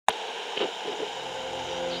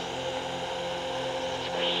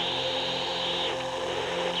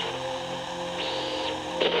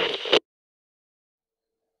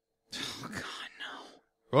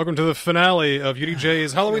Welcome to the finale of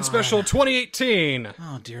UDJ'S Halloween Special 2018.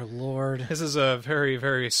 Oh, dear Lord. This is a very,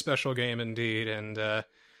 very special game indeed, and,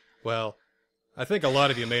 well, I think a lot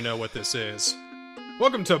of you may know what this is.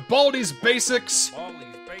 Welcome to Baldi's Basics.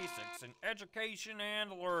 Baldi's Basics in Education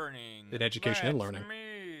and Learning. In Education and Learning.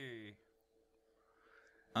 Me.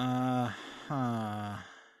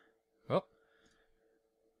 Well,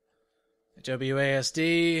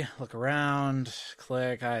 WASD, look around,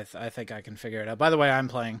 click, I think I can figure it out. By the way, I'm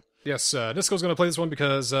playing. yes, Disco's going to play this one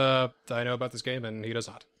because I know about this game and he does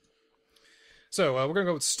not. So, we're going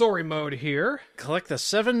to go with story mode here. Collect the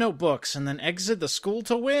 7 notebooks and then exit the school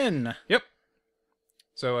to win. Yep.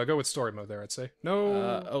 So, go with story mode there, I'd say.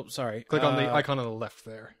 No. Oh, sorry. Click on the icon on the left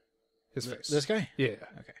there. His face. This guy? Yeah.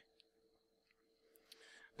 Okay.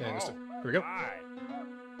 And here we go. Hi.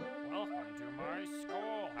 Welcome to my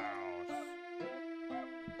schoolhouse.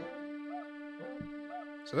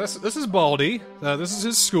 So this is Baldi. This is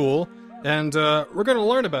his school, and we're going to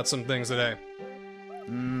learn about some things today.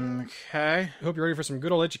 Okay. Hope you're ready for some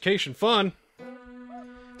good old education fun.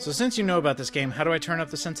 So since you know about this game, how do I turn up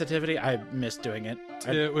the sensitivity? I missed doing it.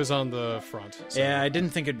 It was on the front. So Yeah, I didn't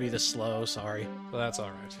think it'd be this slow, sorry. that's all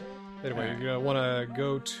right. Anyway, Alright. you're going to want to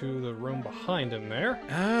go to the room behind him there.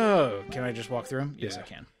 Oh, can I just walk through them? Yes, Yeah. I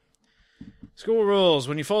can. School rules.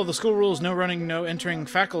 When you follow the school rules, no running, no entering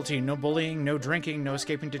faculty, no bullying, no drinking, no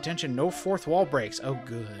escaping detention, no fourth wall breaks. Oh,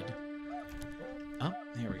 good. Oh,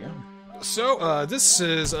 here we go. So, this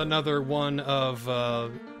is another one of,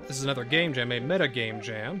 this is another game jam, a meta game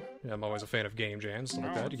jam. Yeah, I'm always a fan of game jams,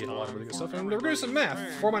 like that. You get a lot of really good stuff. And we're going to do some math.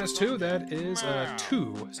 4 minus 2, that is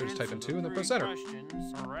 2. So just type in 2 and then press enter.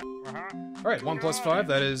 Alright, 1 plus 5,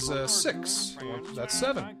 that is 6. That's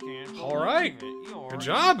 7. Alright, good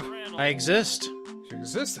job! I exist. If you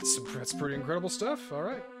exist, that's pretty incredible stuff.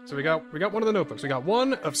 Alright, so we got one of the notebooks. We got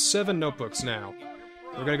 1 of 7 notebooks now.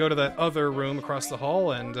 We're gonna go to that other room across the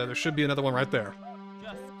hall, and there should be another one right there.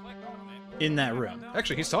 In that room.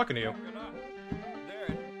 Actually, he's talking to you.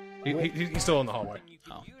 He's still in the hallway.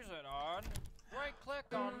 Oh. Right-click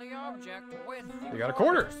on the object with the You got a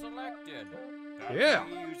quarter. selected. Yeah.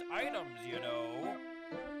 You use items, you know.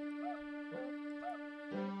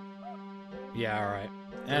 Yeah, alright.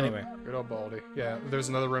 Anyway. Good old Baldi. Yeah, there's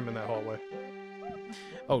another room in that hallway.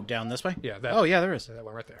 Oh, down this way? Yeah, that. Oh, yeah, there is. That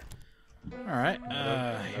one right there. Alright.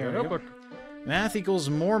 Here we go. Notebook. Math equals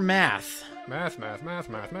more math. Math. Math, math.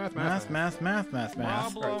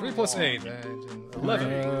 Alright, 3 plus 8.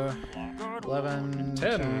 11. 11.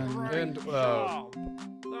 10. And,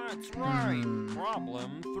 That's right.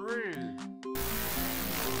 Problem 3.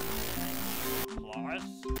 Plus.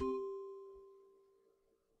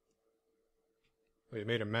 Well, you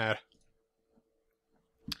made him mad.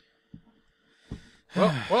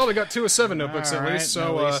 Well, we got 2 of 7 notebooks at Alright, least,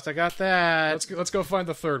 so, at least I got that. let's go find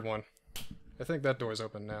the third one. I think that door's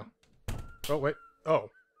open now. Oh, wait. Oh.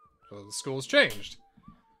 So the school's changed.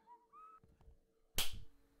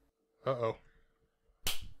 Uh-oh.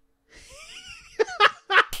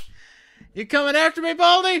 You coming after me,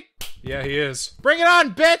 Baldi? Yeah, he is. Bring it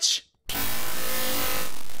on, bitch!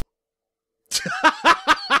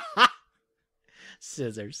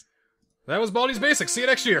 Scissors. That was Baldi's Basics. See you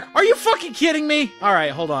next year. Are you fucking kidding me?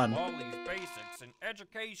 Alright, hold on. Baldi's Basics in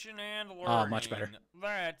Education and Learning. Oh, much better.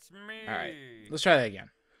 That's me. Alright, let's try that again.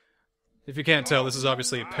 If you can't tell, this is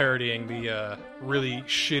obviously parodying the really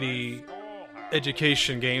shitty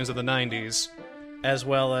education games of the 90s. As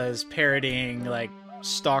well as parodying, like,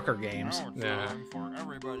 stalker games. Now it's Yeah. time for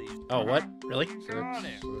everybody's Oh, what? Really? Got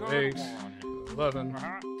it. Go 8, on. 11. You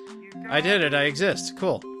got I did it, I exist.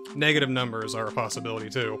 Cool. Negative numbers are a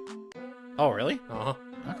possibility, too. Oh, really? Uh-huh.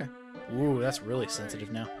 Okay. Ooh, that's really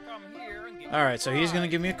sensitive now. Come here and get Alright, so he's gonna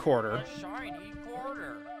give me a quarter. a shiny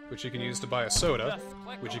quarter. Which you can use to buy a soda, Just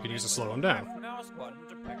click which you on can it use to with slow the him down. left mouse button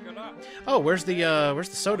to pick it up. Oh, where's the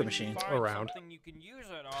soda machine? Find Around. something you can use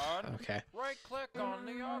it on. Okay. Right-click on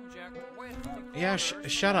the object with the Yeah,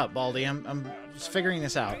 quarters. shut up, Baldi. I'm just figuring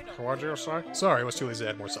this out. What'd you say? Sorry, I was too lazy to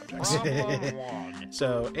add more subjects. Problem 1.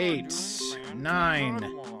 So, 8, 9.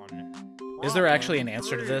 One. Is there actually an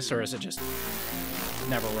answer to this, or is it just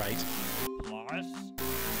never right? Plus.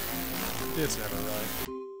 It's never right.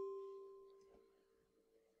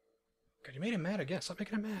 God, you made him mad again. Stop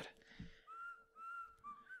making him mad.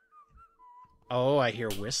 Oh, I hear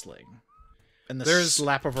whistling. And the There's-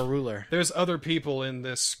 slap of a ruler. There's other people in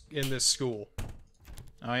this school.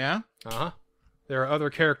 Oh, yeah? Uh-huh. There are other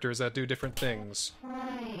characters that do different things.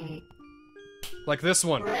 Like this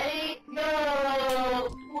one. Right now,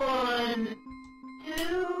 1,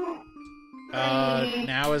 2,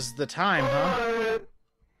 Now is the time, huh?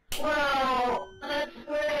 4. Wow, that's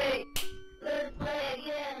great. Let's play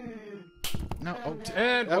again.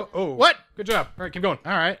 And oh, what? Good job. All right, keep going.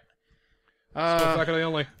 All right. Faculty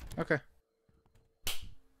only. Okay.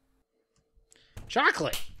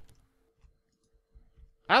 Chocolate.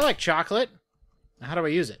 I like chocolate. How do I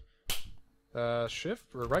use it? Shift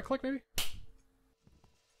or right click maybe.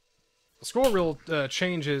 The score rule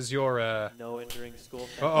changes your. No entering school.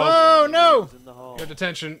 Oh no! In the hall. Your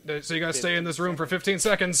detention. So you gotta stay in this room for 15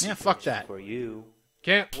 seconds. Yeah, fuck that. For you.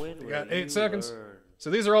 Can't. When You got will 8 you seconds. learn? So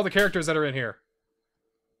these are all the characters that are in here.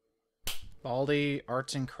 Baldy,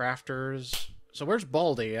 arts and crafters. So where's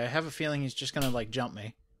Baldy? I have a feeling he's just gonna like jump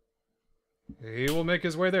me. He will make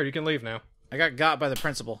his way there. You can leave now. I got by the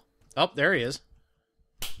principal. Oh, there he is.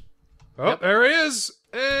 Oh, Yep. there he is.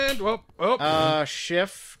 And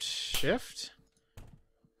Shift.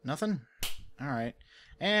 Nothing. All right,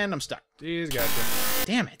 and I'm stuck. He's got you.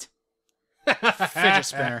 Damn it. Fidget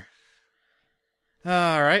spinner.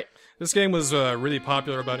 All right. This game was really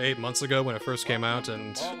popular about 8 months ago when it first came out,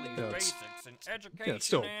 and it's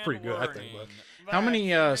still pretty good, I think. But How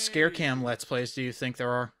many scare cam let's plays do you think there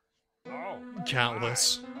are?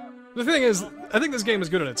 countless. The thing is, I think this game is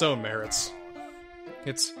good on its own merits.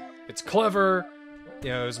 It's clever. You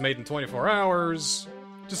know, it was made in 24 hours.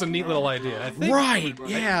 Just a neat little idea. I think, Right.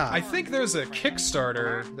 Yeah. I think there's a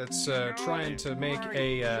Kickstarter that's trying to make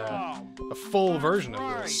a full version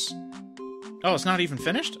of this. Oh, it's not even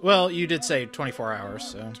finished? Well, you did say 24 hours,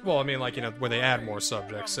 so... Well, I mean, like, you know, where they add more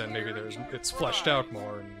subjects and maybe it's fleshed out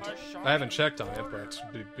more. And I haven't checked on it, but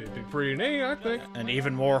it'd be pretty neat, I think. And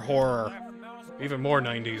even more horror. Even more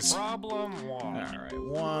 90s. Problem 1. Alright,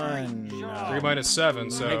 1... 3 minus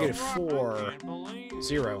 7, so... -4...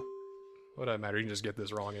 0. What does that matter? You can just get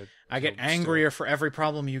this wrong. I get angrier for every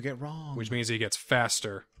problem you get wrong. Which means he gets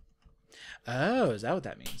faster. Oh, is that what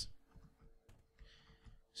that means?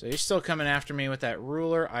 So he's still coming after me with that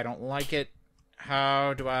ruler. I don't like it.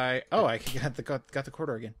 How do I... Oh, I got the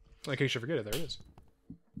quarter again. In case you forget it, there it is.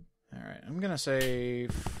 Alright, I'm gonna say...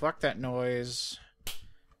 Fuck that noise.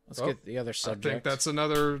 Let's Oh, get the other I subject. think that's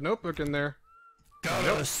another notebook in there.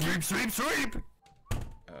 Gotta sweep, sweep, sweep!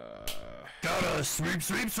 Gotta sweep,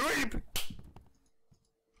 sweep, sweep!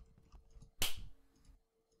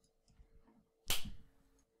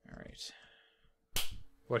 Alright.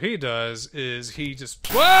 What he does is he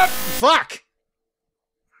just... What? Fuck!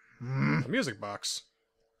 A music box.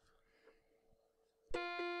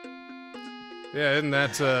 Yeah, isn't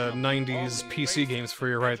that 90s PC games for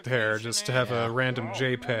you right there? Just to have a random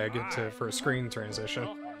JPEG for a screen transition.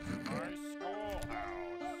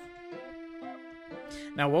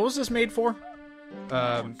 Now, what was this made for?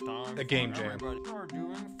 A game jam.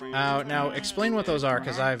 Now, explain what those are,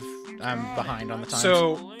 because I'm behind on the times.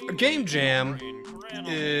 So, a game jam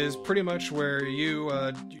is pretty much where you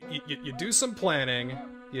do some planning,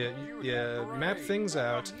 you map things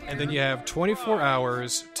out, and then you have 24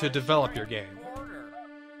 hours to develop your game.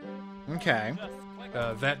 Okay.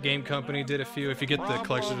 That game company did a few. If you get the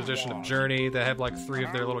collector's edition of Journey, they have like 3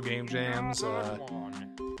 of their little game jams.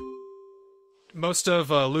 Most of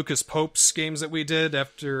Lucas Pope's games that we did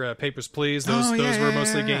after Papers, Please, those were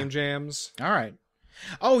mostly game jams. All right.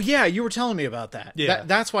 Oh, yeah, you were telling me about that. Yeah.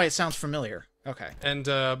 That's why it sounds familiar. Okay. And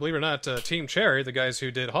believe it or not, Team Cherry, the guys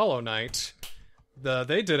who did Hollow Knight,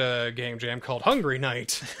 they did a game jam called Hungry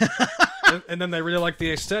Night. and then they really liked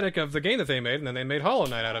the aesthetic of the game that they made, and then they made Hollow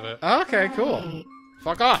Knight out of it. Okay, cool.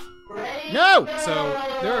 Fuck off. No! So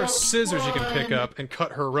there are scissors you can pick up and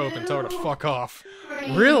cut her rope and tell her to fuck off.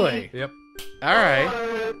 Really? Yep. All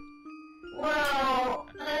right. Wow,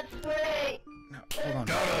 that's great. No, hold on.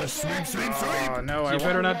 Gotta sweep, sweep, sweep! Oh, no, I You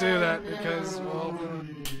better not do that, because, well...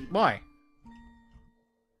 Why?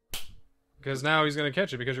 Because now he's gonna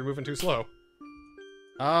catch you because you're moving too slow.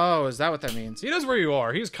 Oh, is that what that means? He knows where you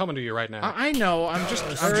are. He's coming to you right now. I know. I'm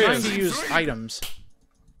There he trying is. to use items.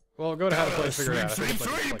 Well, go to how to play and figure it out. I think it's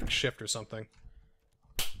Sweep, like a shift or something.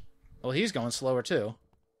 Well, he's going slower too.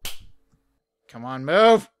 Come on,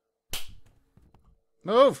 move!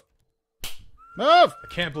 Move! Move! I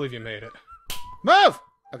can't believe you made it. Move!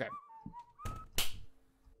 Okay.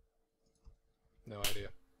 No idea.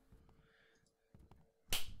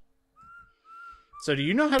 So, do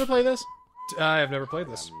you know how to play this? I have never played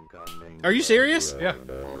this. Are you serious? Yeah.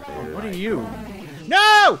 What are you?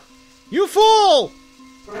 No! You fool!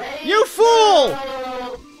 You fool!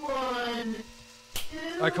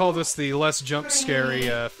 I call this the less jump scary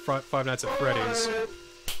Five Nights at Freddy's.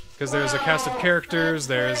 Because there's a cast of characters,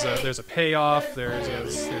 there's a payoff,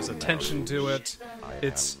 there's a tension to it.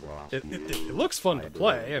 It looks fun to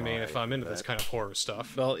play. I mean, if I'm into this kind of horror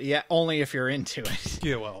stuff. Well, yeah, only if you're into it.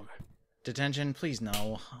 Yeah, well, Detention, please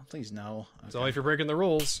no. Please no. it's only if you're breaking the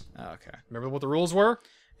rules. Okay. Remember what the rules were?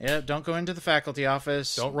 Yeah, don't go into the faculty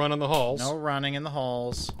office. Don't run on the halls. No running in the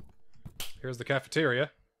halls. Here's the cafeteria.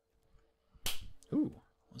 Ooh,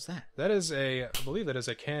 what's that? That is I believe that is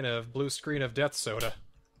a can of blue screen of death soda.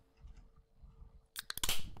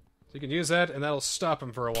 So you can use that, and that'll stop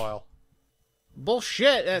him for a while.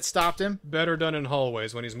 Bullshit, that stopped him. Better done in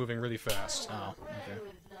hallways when he's moving really fast. Oh, okay.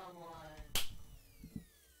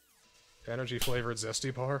 Energy flavored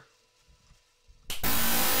zesty bar.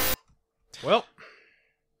 Well,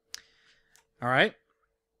 All right.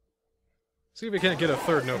 see if we can't get a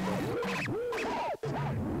third notebook.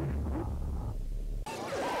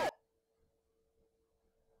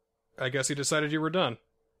 I guess he decided you were done.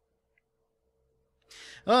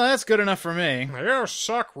 Well, that's good enough for me. You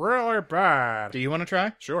suck really bad. Do you want to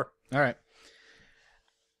try? Sure. All right.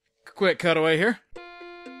 Quick cutaway here.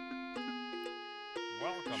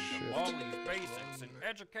 Welcome to Wally's Basics in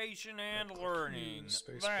Education and Learning.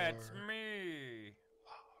 Space That's bar. me.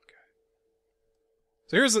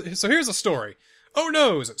 So here's the story. Oh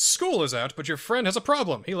noes! School is out, but your friend has a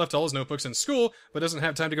problem. He left all his notebooks in school, but doesn't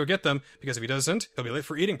have time to go get them, because if he doesn't, he'll be late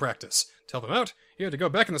for eating practice. To help him out, you have to go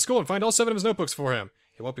back in the school and find all 7 of his notebooks for him.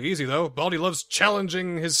 It won't be easy, though. Baldy loves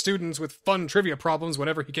challenging his students with fun trivia problems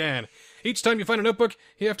whenever he can. Each time you find a notebook,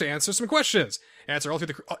 you have to answer some questions. Answer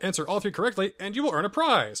all 3 correctly, and you will earn a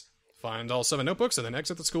prize. Find all 7 notebooks, and then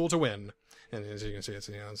exit the school to win. And as you can see, it's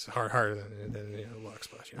harder than it looks,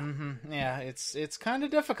 but, Yeah, it's kind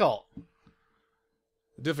of difficult.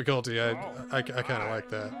 Difficulty, I kind of like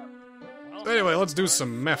that. Anyway, let's do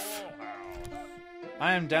some meth.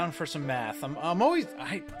 I am down for some math. I'm always...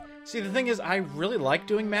 See, the thing is, I really like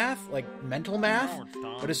doing math, like mental math,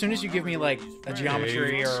 but as soon as you give me, like, a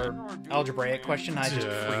geometry or algebraic question, I just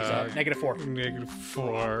freeze up. -4.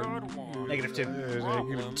 -4.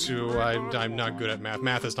 -2. -2. I'm not good at math.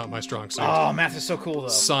 Math is not my strong suit. Oh, math is so cool, though.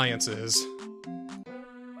 Science is.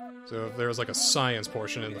 So if there was like a science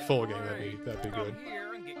portion in the full game, that'd be good. Come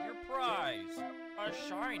here and get your prize. A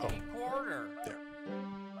shiny quarter.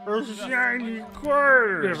 A shiny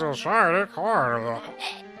quarter. It's a shiny quarter.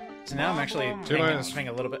 So now I'm actually paying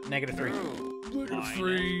a little bit. -3.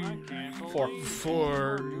 -3. 4.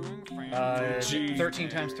 4. 13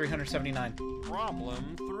 times 379.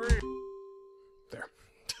 Problem 3. There.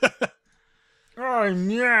 Oh,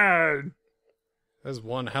 yeah. There's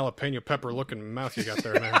one jalapeno pepper looking mouth you got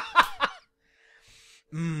there, man.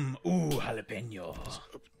 Ooh, jalapenos.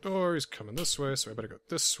 Door, he's coming this way, so I better go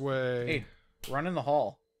this way. Hey, run in the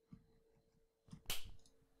hall.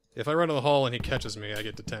 If I run to the hall and he catches me, I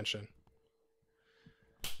get detention.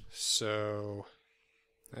 So,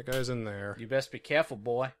 that guy's in there. You best be careful,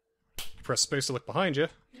 boy. Press space to look behind you.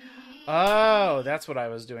 Oh, that's what I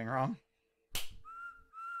was doing wrong.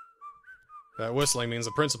 That whistling means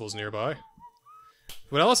the principal's nearby.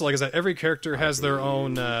 What I also like is that every character has their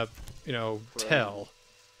own, tell.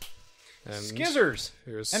 And Skizzers!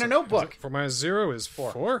 here's And a notebook. 4 minus 0 is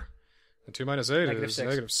 4. And 2 minus 8 is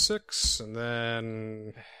 -6. -6. And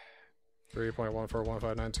then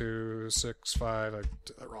 3.14159265. I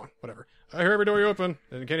did that wrong. Whatever. I hear every door you open,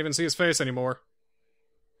 and you can't even see his face anymore.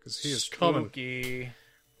 Because he is coming. Spooky.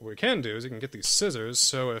 What we can do is we can get these scissors,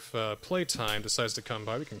 so if Playtime decides to come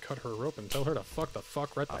by, we can cut her rope and tell her to fuck the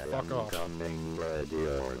fuck right the fuck off.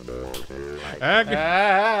 Ag!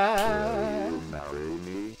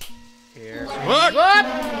 Here. What?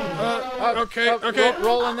 What? Okay.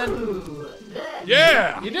 Roll and then...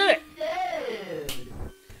 Yeah! You did it!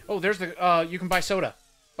 Oh, there's the... you can buy soda.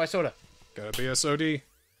 Buy soda. Gotta be SOD.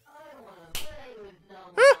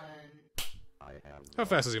 How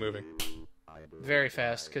fast is he moving? Very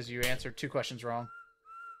fast, because you answered 2 questions wrong.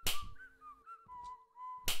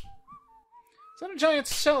 Is that a giant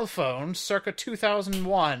cell phone, circa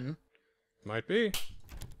 2001? Might be.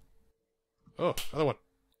 Oh, other one.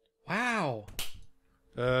 Wow.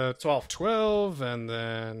 12. 12, and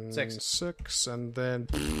then... 6. 6, and then...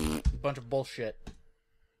 Bunch of bullshit.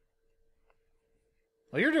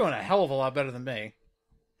 Well, you're doing a hell of a lot better than me.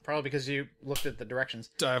 Probably because you looked at the directions.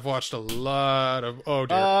 I've watched a lot of... Oh,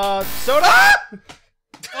 dear. Soda!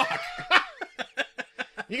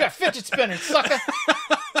 You got fidget spinning, sucker!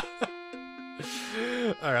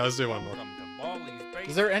 Alright, let's do one more. Welcome to Wally's Basics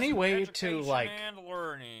Is there any way in to, Education like... and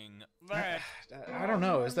Learning. That's I don't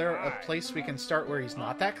know. Is there a place we can start where he's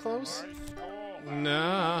not that close?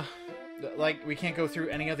 Nah. Like, we can't go through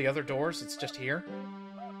any of the other doors? It's just here?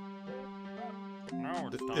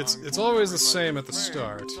 It's always the same at the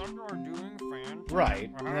start.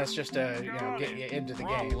 Right. And that's just to, get you into the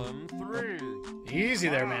game. Problem 3. Easy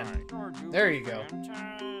there, man. There you go.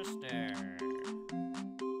 Fantastic.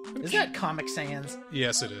 Is that Comic Sans?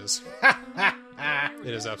 Yes, it is.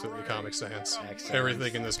 It is absolutely Comic Sans. Excellent.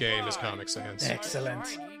 Everything in this game is Comic Sans.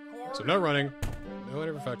 Excellent. So no running, no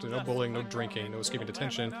interfacting, no bullying, no drinking, no escaping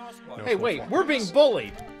detention. No Hey, wait, we're being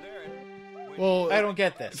bullied. Well, I don't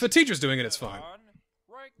get if this. the teacher's doing it, it's fine.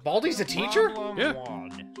 Baldy's a teacher? Yeah.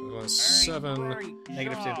 7,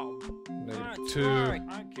 -2. -2.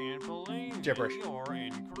 I can't believe Gibberish. You're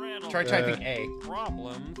incredible. Try typing A.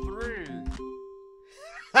 Problem 3.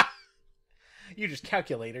 You just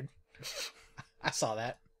calculated. I saw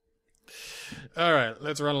that. All right,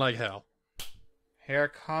 let's run like hell. Here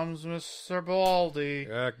comes Mr. Baldy.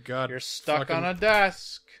 God, You're stuck fucking- on a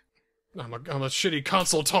desk. I'm a shitty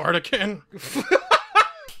console tard again.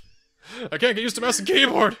 I can't get used to mouse and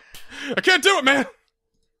keyboard. I can't do it, man.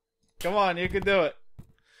 Come on, you can do it.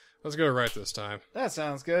 Let's go right this time. That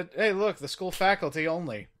sounds good. Hey, look, the school faculty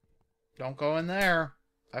only. Don't go in there.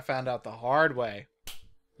 I found out the hard way.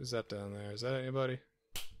 Who's that down there? Is that anybody?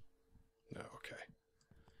 No, okay.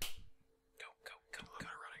 Go. A lot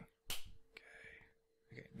of running.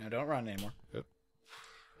 Okay, now don't run anymore. Yep.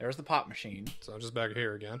 There's the pop machine. So I'm just back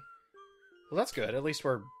here again. Well, that's good. At least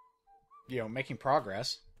we're, making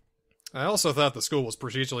progress. I also thought the school was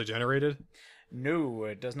procedurally generated. No,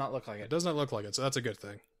 it does not look like It it. does not look like it, so that's a good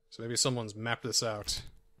thing. So maybe someone's mapped this out.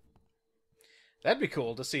 That'd be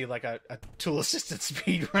cool to see, like, a tool-assisted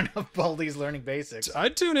speedrun of Baldy's Learning Basics.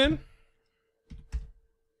 I'd tune in.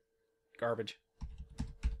 Garbage.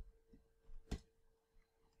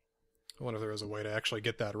 I wonder if there was a way to actually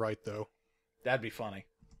get that right, though. That'd be funny.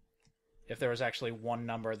 If there was actually one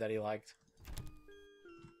number that he liked.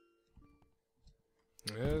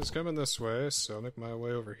 Yeah, it's coming this way, so I'll make my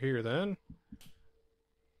way over here then.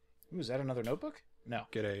 Ooh, is that another notebook? No.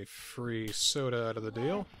 Get a free soda out of the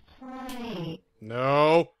deal. Right.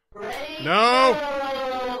 No! Ready? No!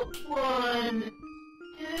 Go. 1,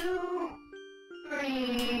 2,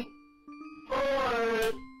 3,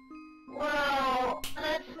 4. Wow,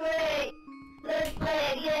 that's great. Let's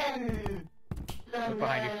play again. Look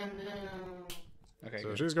behind you. Okay, So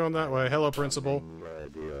good. she's going that way. Hello, principal.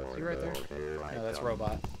 Is he right there? No, that's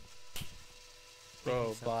Robot.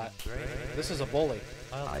 Robot. This is a bully.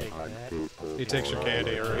 He takes your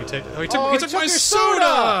candy, or he took he my took your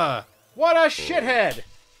soda! What a shithead!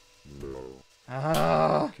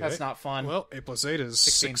 Ah, that's not fun. Well, 8 plus 8 is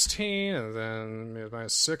 16. 16, and then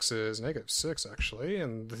minus 6 is -6, actually,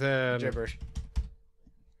 and then... Gibberish.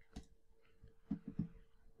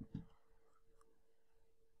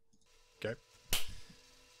 Okay.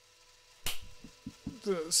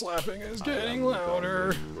 The slapping is getting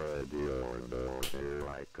louder.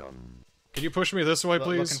 Can you push me this way, Look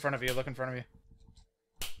please? in front of you, look in front of you.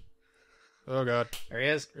 Oh, God. There he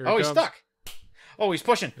is. Here he He's comes. stuck. Oh, he's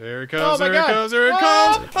pushing. There he comes, my there he God. comes, there he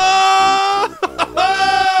Oh! comes!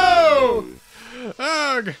 Oh!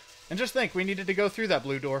 Ugh! And just think, we needed to go through that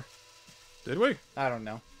blue door. Did we? I don't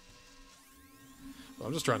know.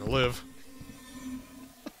 I'm just trying to live.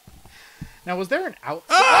 Now, was there an outside?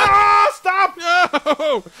 Ah! Stop!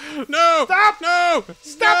 No! No! Stop! No!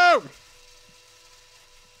 Stop! No!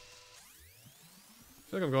 I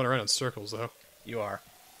feel like I'm going around in circles, though. You are.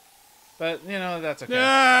 But, that's okay.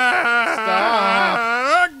 Ah!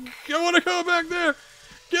 I want to go back there!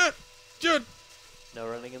 Get! No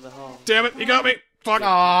running in the hall. Damn it, he got me! Fuck!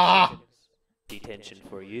 Ah! Detention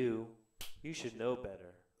for you. You should know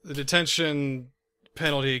better. The detention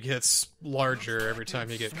penalty gets larger every time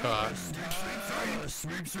you get caught.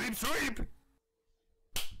 Sweep, sweep, sweep!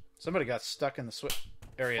 Somebody got stuck in the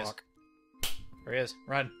There he is. Fuck. There he is.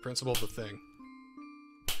 Run. Principle of the thing.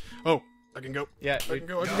 Oh, I can go. Yeah. I can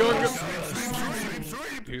go, I can go, I can go.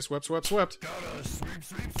 You swept. Sweep, sweep,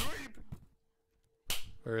 sweep!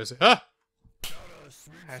 Where is he? Ah!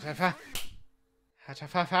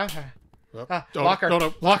 Well, Locker.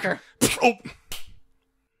 No, Locker. Oh!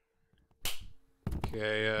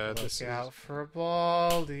 Okay, this Look is... out for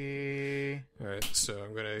Baldy. Alright, so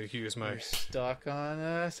I'm gonna use my... You're stuck on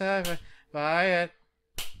the side. Buy it.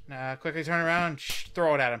 Now, quickly turn around.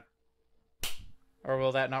 Throw it at him. Or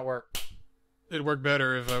will that not work? It'd work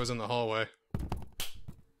better if I was in the hallway.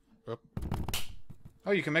 Oh,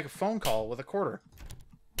 Oh, you can make a phone call with a quarter.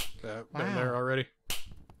 been Wow. there already.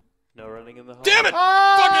 No running in the hall. Damn it!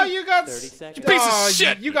 Oh, Fucking you got... 30 seconds. piece of Oh,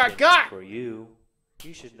 shit! You got Detention got! For you.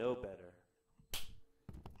 You should know better.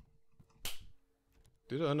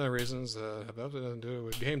 Due to unknown reasons, have nothing to do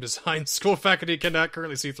with game design, school faculty cannot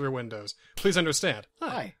currently see through windows. Please understand.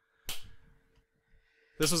 Hi.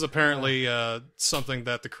 This was apparently something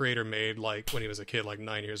that the creator made like when he was a kid, like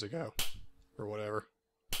 9 years ago, or whatever.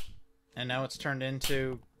 And now it's turned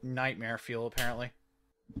into nightmare fuel, apparently.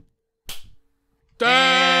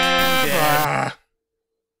 Ah! dead.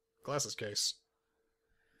 Glasses case.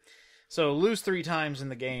 So lose 3 times in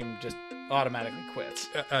the game just automatically quits.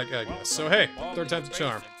 I guess. So hey, third time's a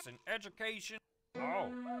charm. Basics in education.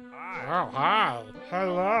 Oh, hi. Oh, hi.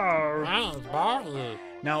 Hello. My name's Barney.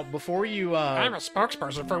 Now, before you I'm a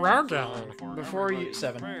spokesperson for Rogan. before you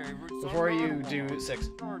 7, before you do 6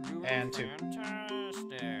 and 2.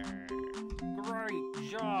 Fantastic.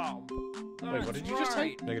 Great job. Wait, what did you just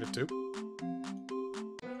type? -2.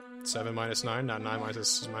 7 minus 9, not 9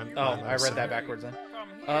 minus 9. Oh, I read that backwards then.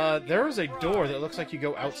 There is a door that looks like you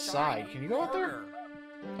go outside. Can you go out there?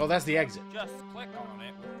 Oh, that's the exit. Just click on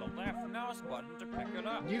it with the left mouse button to pick it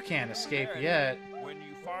up. You can't escape yet. When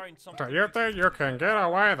you find something, Do you think you can get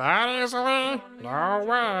away that easily? No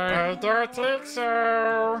way. I don't think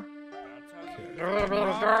so. A little bit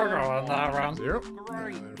of gargle on that one. 0.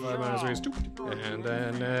 And 5 minus 3 is 2. And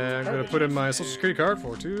then I'm gonna put in my social security card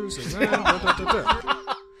for 2. So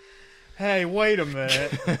Hey, wait a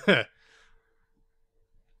minute. I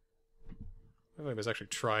don't think anybody's actually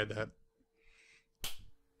tried that.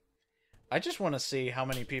 I just want to see how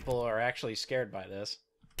many people are actually scared by this.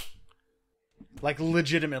 Like,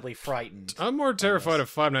 legitimately frightened. I'm more terrified of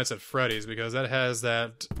Five Nights at Freddy's because that has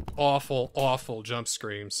that awful, awful jump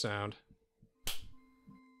scream sound.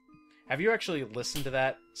 Have you actually listened to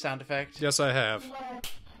that sound effect? Yes, I have. Let's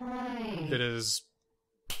play. It is.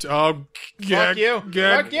 Oh, gag, Fuck you!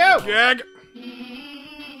 Gag, Fuck you! Gag!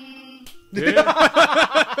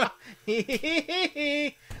 Yeah.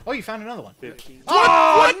 Oh, you found another one. 50.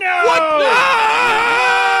 Oh, no!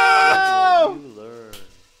 What? You learn.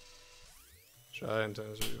 Giant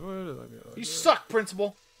times 3. You suck,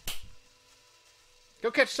 Principal. Go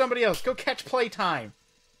catch somebody else. Go catch Playtime.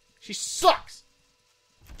 She sucks.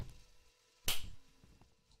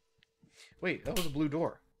 Wait, that was a blue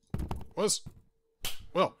door. Was.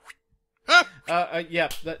 Well. Yeah,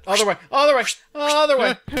 the other way. Other way. Other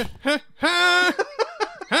way.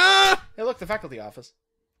 Hey, look, the faculty office.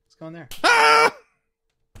 Let's go in there.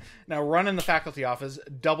 Now run in the faculty office.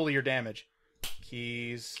 Double your damage.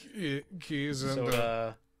 Keys. Keys and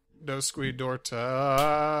Soda. no squeed door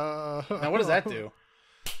ta. Now what does that do?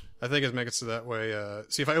 I think it makes it so that way.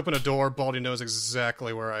 See, if I open a door, Baldy knows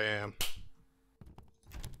exactly where I am.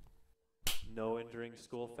 No entering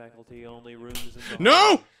school faculty, only rooms in the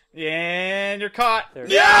No! And you're caught.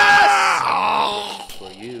 Yes!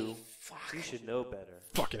 For you, you should know better.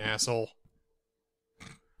 Fucking asshole.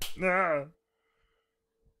 No.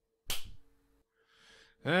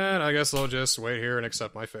 And I guess I'll just wait here and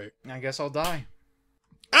accept my fate. I guess I'll die.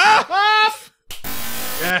 Ah!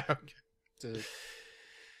 Yeah.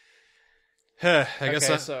 I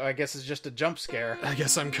guess So I guess it's just a jump scare. I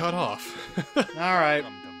guess I'm cut off. All right.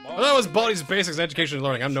 Well, that was Baldy's Basics in Education and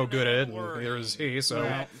Learning. I'm no good at it, and neither is he, so...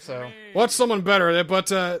 Alright, so What's someone better at it? But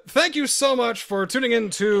thank you so much for tuning in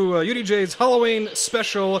to UDJ's Halloween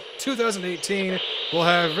Special 2018. We'll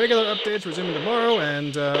have regular updates resuming tomorrow,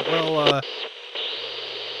 and,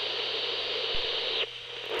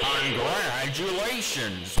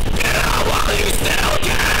 Congratulations. Get out while you still